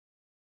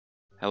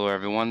Hello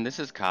everyone, this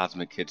is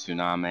Kozmic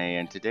Kitsuneame,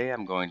 and today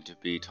I'm going to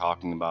be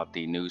talking about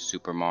the new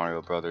Super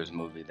Mario Bros.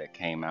 Movie that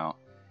came out.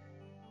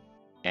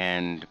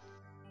 And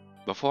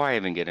before I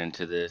even get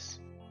into this,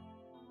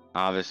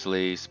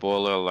 obviously,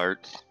 spoiler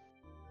alerts,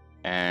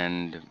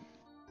 and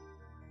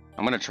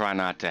I'm going to try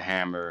not to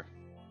hammer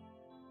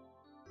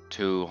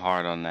too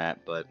hard on that,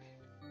 but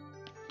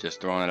just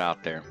throwing it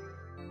out there.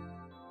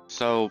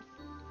 So,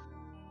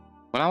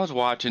 when I was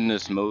watching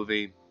this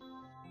movie,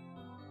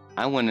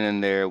 I went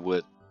in there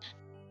with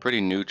pretty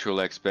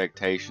neutral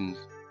expectations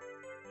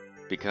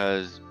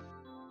because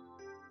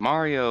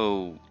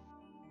Mario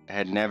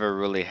had never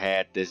really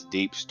had this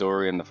deep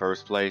story in the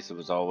first place. It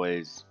was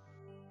always,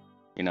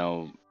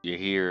 you're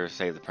here,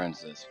 save the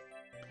princess.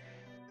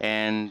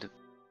 And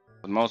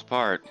for the most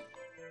part,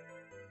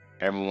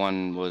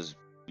 everyone was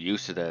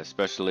used to that,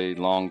 especially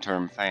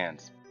long-term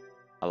fans.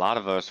 A lot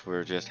of us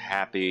were just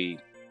happy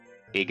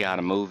he got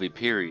a movie,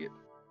 period.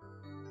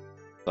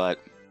 But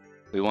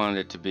we wanted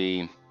it to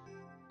be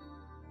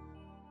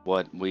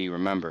what we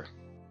remember,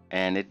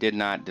 and it did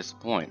not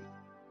disappoint.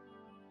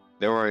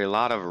 There were a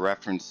lot of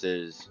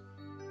references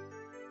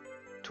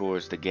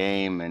towards the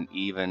game, and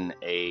even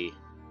a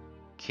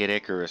Kid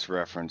Icarus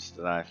reference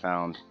that I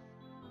found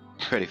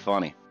pretty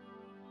funny.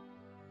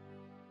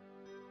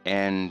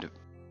 And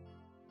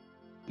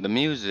the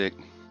music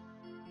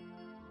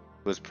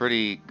was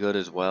pretty good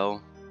as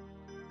well.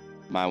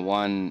 My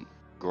one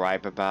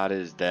gripe about it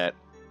is that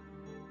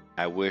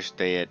I wish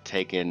they had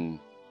taken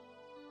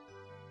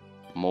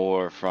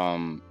more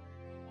from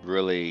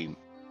really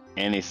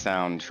any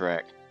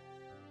soundtrack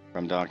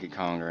from Donkey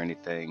Kong or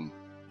anything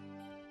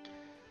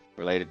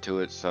related to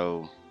it,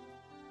 so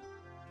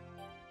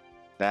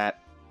that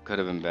could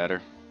have been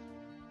better.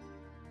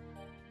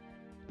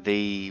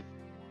 The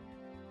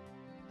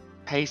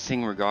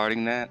pacing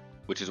regarding that,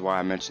 which is why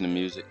I mentioned the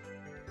music,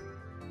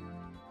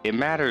 it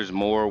matters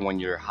more when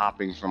you're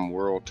hopping from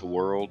world to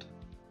world.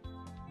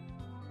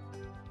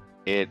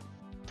 It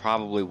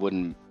probably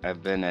wouldn't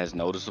have been as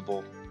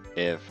noticeable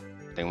if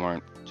they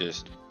weren't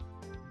just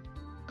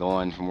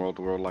going from world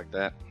to world like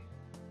that.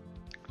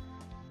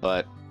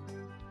 But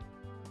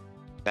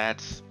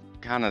that's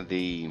kind of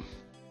the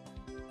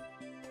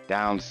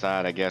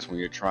downside, I guess, when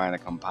you're trying to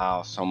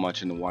compile so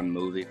much into one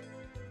movie,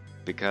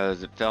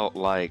 because it felt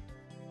like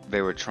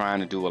they were trying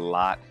to do a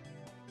lot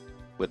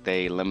with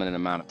a limited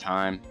amount of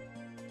time,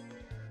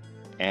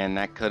 and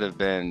that could have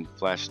been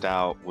fleshed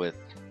out with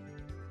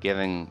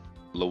giving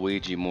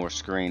Luigi more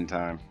screen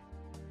time.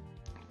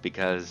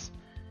 Because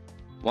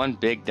one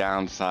big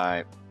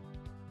downside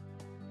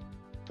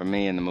for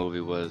me in the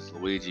movie was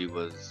Luigi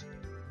was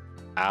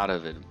out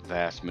of it,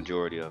 vast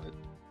majority of it.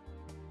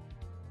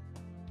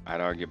 I'd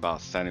argue about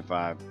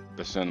 75%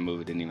 of the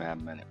movie didn't even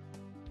have a minute,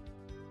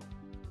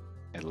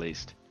 at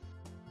least.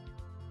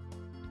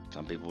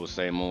 Some people will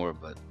say more,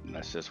 but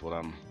that's just what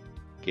I'm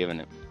giving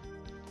it.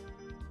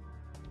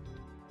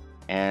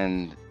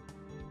 And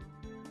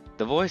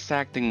the voice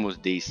acting was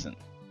decent.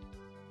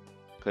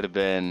 Could have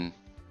been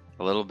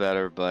a little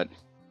better, but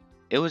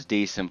it was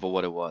decent for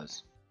what it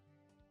was.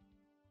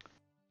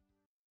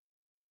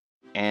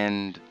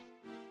 And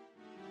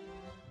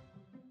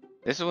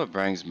this is what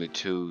brings me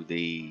to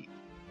the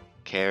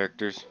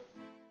characters.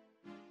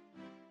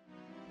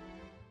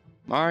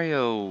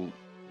 Mario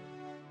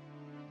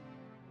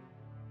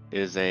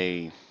is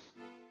a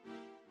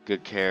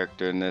good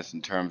character in this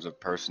in terms of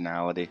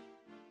personality.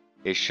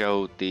 It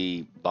showed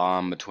the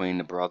bond between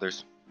the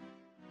brothers,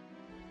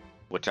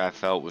 which I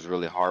felt was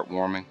really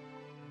heartwarming.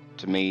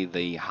 To me,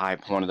 the high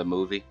point of the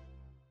movie.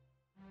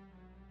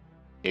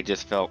 It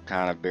just felt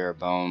kind of bare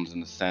bones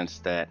in the sense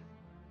that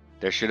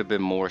there should have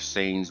been more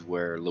scenes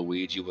where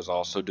Luigi was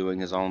also doing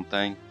his own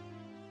thing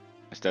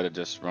instead of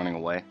just running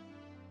away.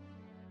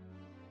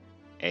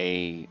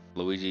 A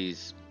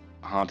Luigi's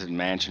Haunted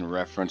Mansion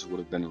reference would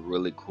have been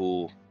really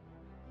cool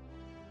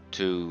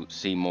to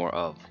see more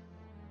of,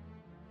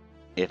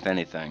 if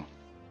anything.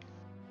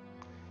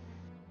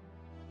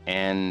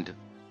 And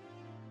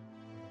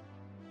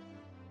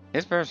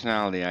his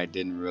personality, I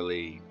didn't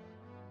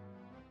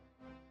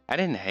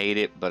hate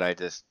it, but I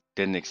just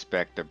didn't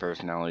expect their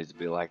personalities to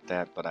be like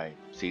that. But I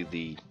see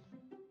the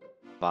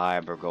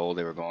vibe or goal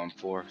they were going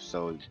for,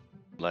 so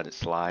let it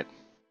slide.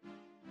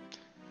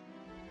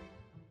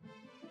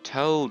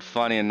 Toad,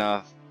 funny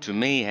enough, to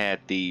me had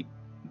the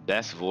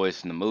best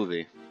voice in the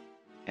movie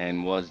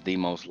and was the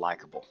most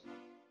likable.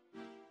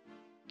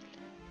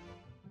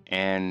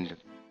 And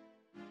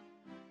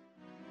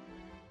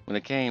when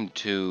it came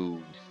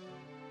to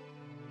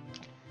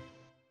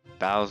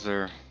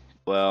Bowser,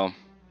 well,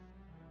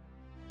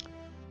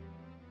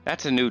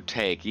 that's a new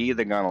take. You're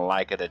either gonna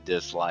like it or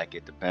dislike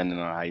it, depending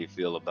on how you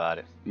feel about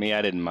it. Me,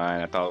 I didn't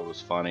mind. I thought it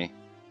was funny.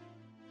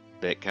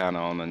 Bit kind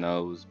of on the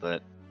nose,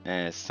 but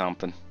it's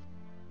something.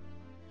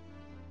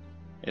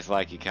 It's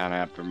like you kind of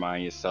have to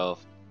remind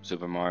yourself,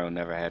 Super Mario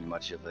never had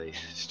much of a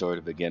story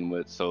to begin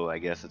with, so I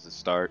guess it's a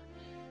start.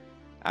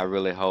 I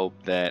really hope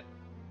that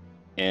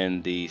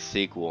in the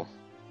sequel,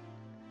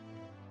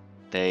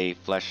 they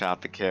flesh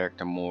out the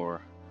character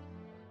more,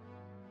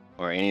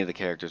 or any of the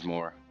characters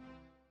more,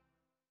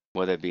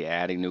 whether it be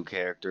adding new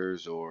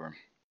characters or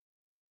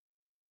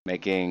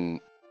making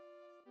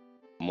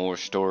more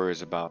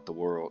stories about the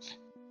worlds,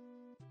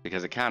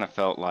 because it kind of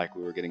felt like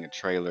we were getting a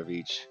trailer of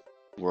each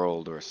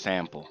world or a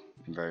sample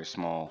in very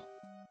small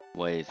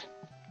ways.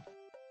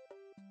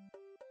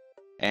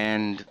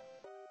 And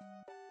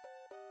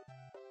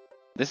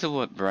this is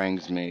what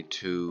brings me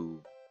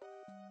to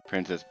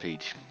Princess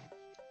Peach.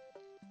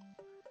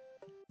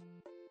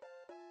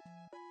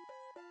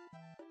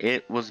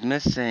 It was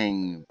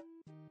missing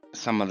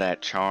some of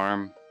that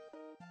charm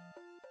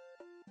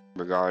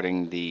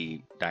regarding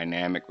the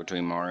dynamic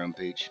between Mario and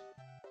Peach,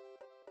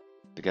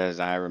 because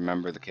I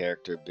remember the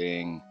character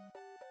being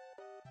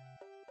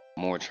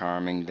more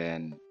charming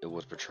than it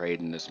was portrayed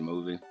in this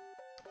movie,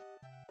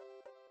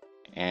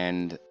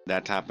 and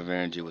that type of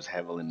energy was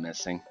heavily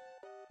missing.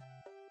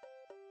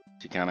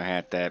 She kind of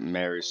had that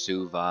Mary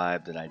Sue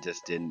vibe that I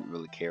just didn't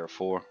really care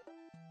for,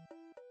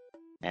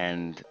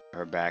 and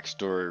her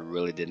backstory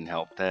really didn't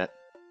help that.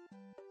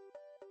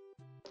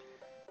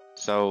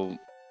 So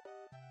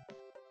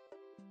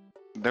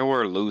there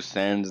were loose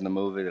ends in the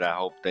movie that I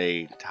hope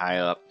they tie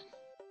up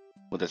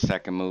with the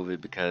second movie,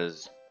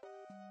 because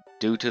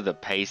due to the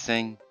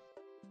pacing,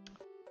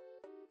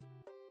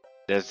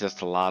 there's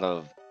just a lot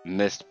of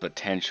missed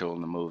potential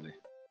in the movie.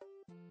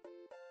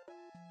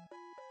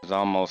 It's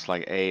almost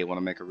like, hey, want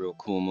to make a real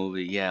cool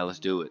movie? Yeah, let's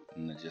do it.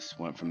 And it just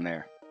went from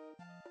there,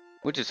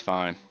 which is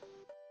fine.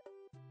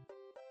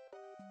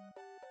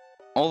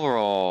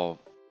 Overall,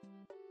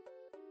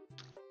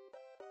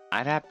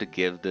 I'd have to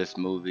give this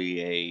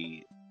movie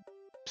a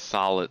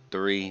solid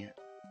 3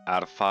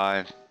 out of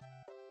 5.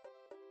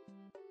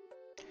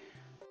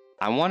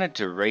 I wanted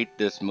to rate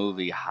this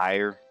movie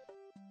higher,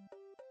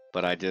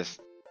 but I just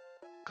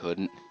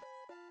couldn't,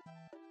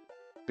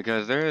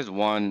 because there is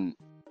one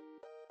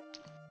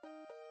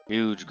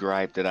huge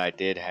gripe that I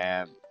did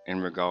have in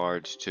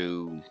regards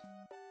to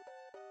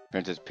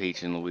Princess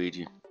Peach and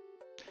Luigi.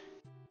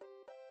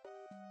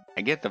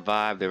 I get the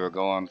vibe they were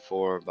going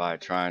for by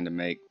trying to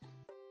make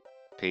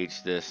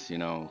Peach this, you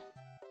know,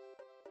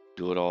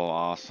 do it all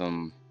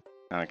awesome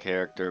kind of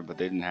character, but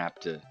they didn't have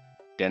to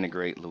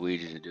denigrate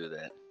Luigi to do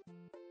that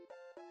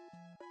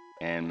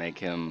and make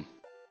him,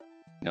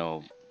 you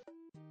know,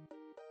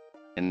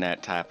 in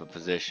that type of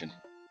position.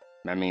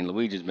 I mean,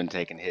 Luigi's been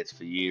taking hits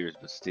for years,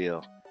 but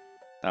still,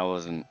 that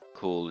wasn't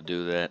cool to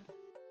do that.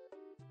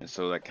 And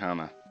so that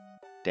kind of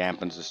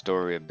dampens the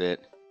story a bit.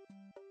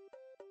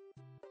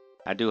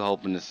 I do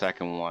hope in the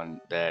second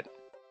one that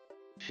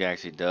she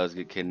actually does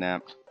get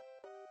kidnapped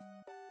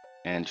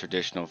in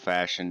traditional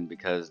fashion,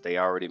 because they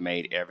already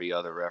made every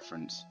other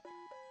reference,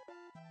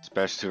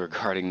 especially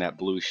regarding that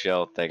blue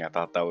shell thing. I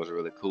thought that was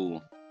really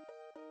cool.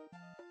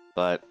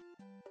 But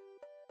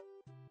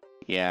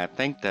yeah, I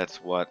think that's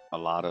what a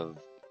lot of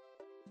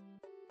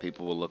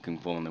people were looking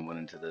for when they went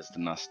into this, the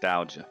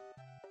nostalgia.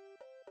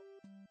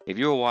 If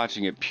you were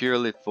watching it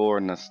purely for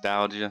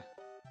nostalgia,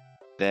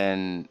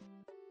 then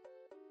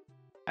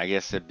I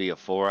guess it'd be a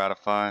 4 out of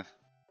 5.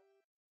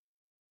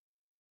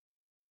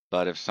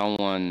 But if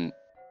someone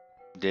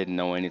didn't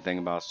know anything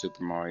about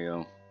Super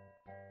Mario,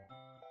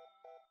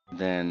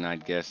 then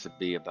I'd guess it'd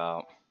be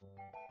about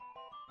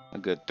a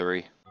good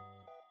 3.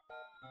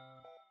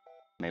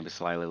 Maybe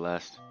slightly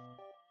less.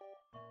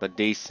 But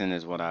decent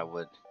is what I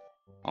would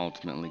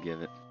ultimately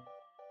give it.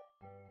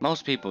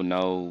 Most people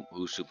know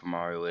who Super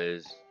Mario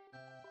is,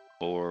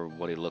 or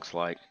what he looks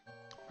like,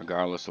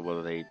 regardless of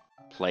whether they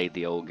played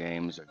the old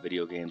games or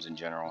video games in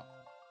general.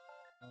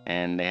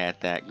 And they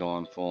had that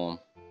going for them.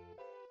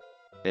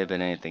 If it had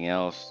been anything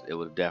else, it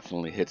would have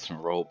definitely hit some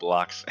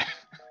roadblocks.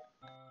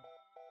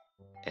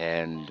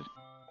 And,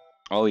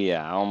 oh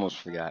yeah, I almost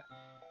forgot.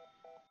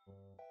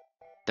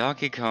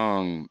 Donkey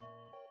Kong,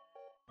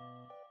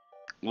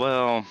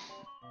 well,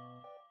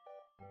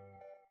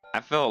 I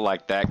felt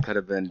like that could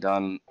have been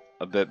done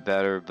a bit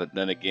better, but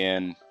then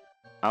again,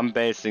 I'm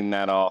basing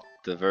that off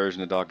the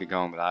version of Donkey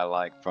Kong that I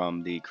like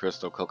from the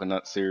Crystal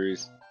Coconut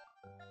series,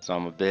 so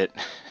I'm a bit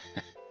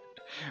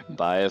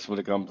biased when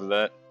it comes to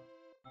that.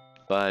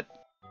 But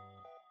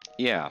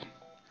yeah,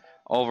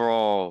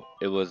 overall,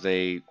 it was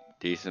a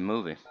decent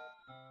movie,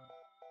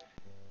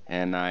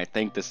 and I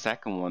think the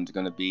second one's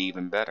going to be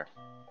even better.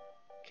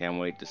 Can't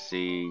wait to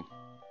see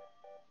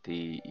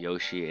the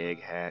Yoshi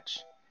egg hatch.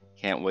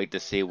 Can't wait to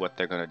see what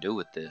they're going to do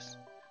with this,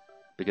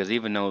 because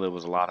even though there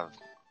was a lot of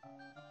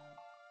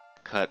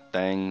cut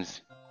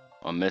things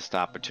or missed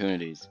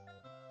opportunities,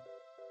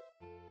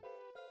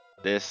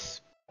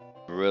 this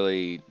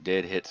really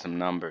did hit some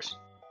numbers.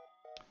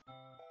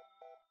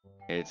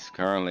 It's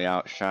currently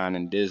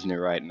outshining Disney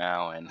right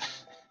now, and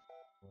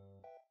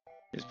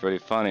it's pretty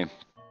funny.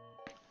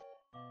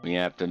 We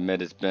have to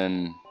admit it's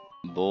been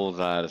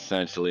bullseye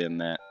essentially in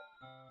that,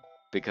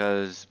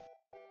 because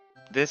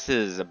this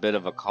is a bit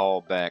of a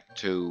callback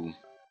to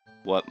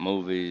what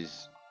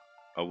movies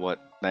or what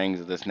things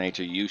of this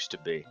nature used to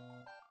be.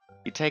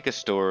 You take a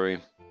story,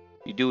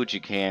 you do what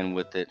you can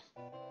with it,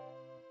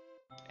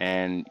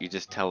 and you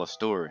just tell a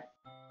story.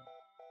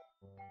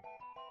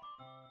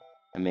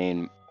 I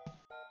mean,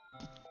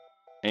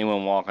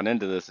 anyone walking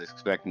into this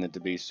expecting it to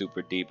be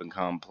super deep and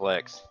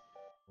complex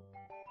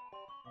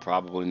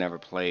probably never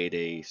played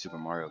a Super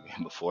Mario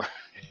game before,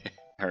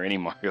 or any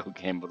Mario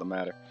game for the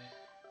matter,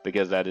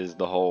 because that is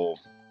the whole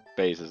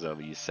basis of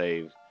it. You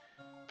save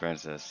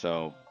Princess.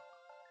 So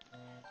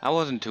I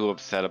wasn't too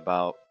upset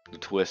about the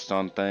twist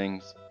on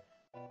things,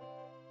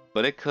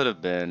 but it could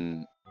have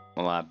been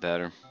a lot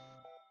better.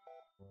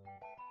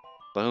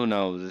 But who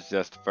knows, it's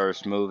just the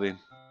first movie,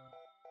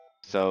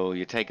 so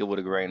you take it with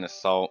a grain of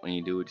salt and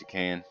you do what you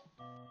can.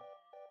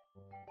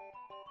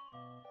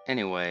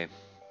 Anyway,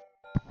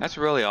 that's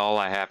really all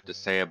I have to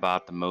say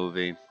about the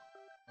movie.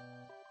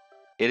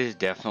 It is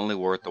definitely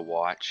worth a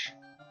watch,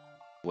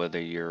 whether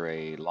you're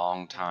a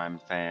longtime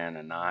fan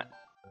or not.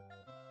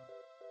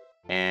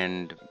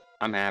 And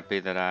I'm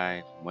happy that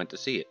I went to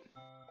see it,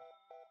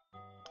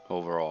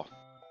 overall.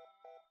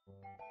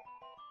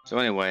 So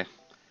anyway,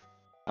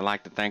 I'd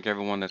like to thank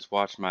everyone that's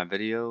watched my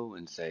video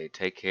and say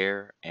take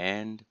care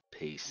and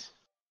peace.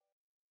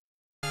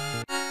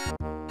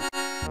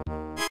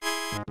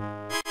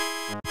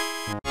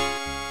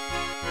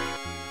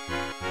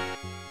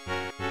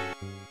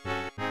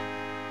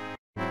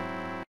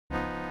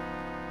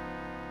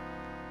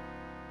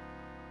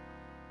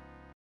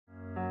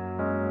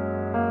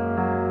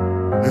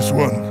 This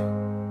one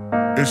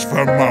is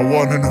from my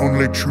one and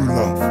only true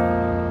love,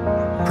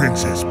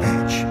 Princess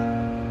Peach.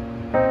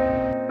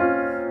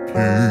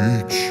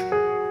 Peach,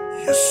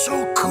 you're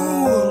so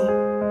cool.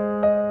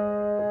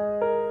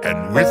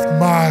 And with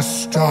my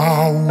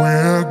star,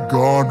 we're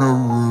gonna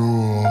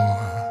rule.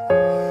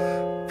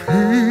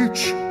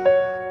 Peach,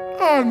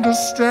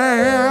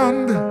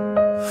 understand,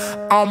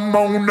 I'm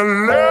gonna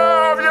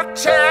love you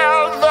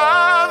till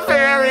the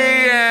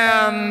very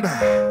end.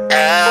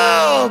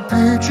 Oh,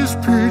 peaches,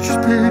 peaches,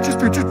 peaches,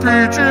 peaches,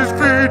 peaches,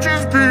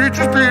 peaches,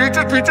 peaches,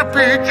 peaches, peaches,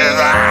 peaches,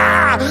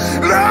 I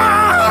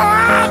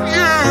love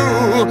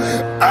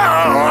you.